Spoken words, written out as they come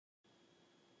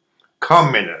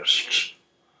Communists.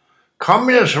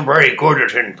 Communists are very good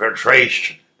at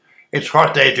infiltration. It's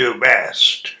what they do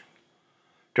best.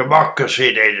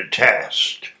 Democracy they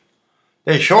detest.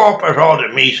 They show up at all the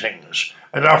meetings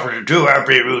and offer to do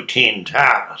every routine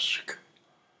task.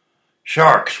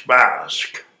 Sharks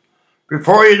bask.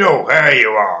 Before you know where you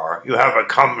are, you have a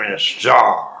communist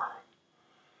czar.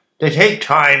 They take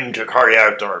time to carry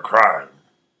out their crime.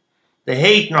 They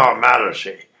hate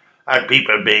normality and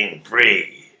people being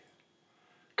free.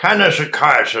 Can a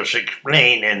psychiatrist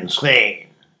explain insane?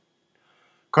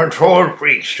 Control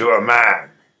freaks to a man.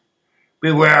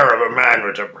 Beware of a man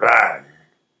with a plan.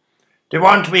 They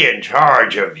want to be in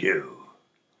charge of you.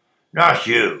 Not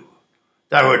you.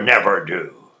 That would never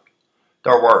do.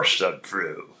 They're worse than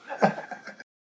through.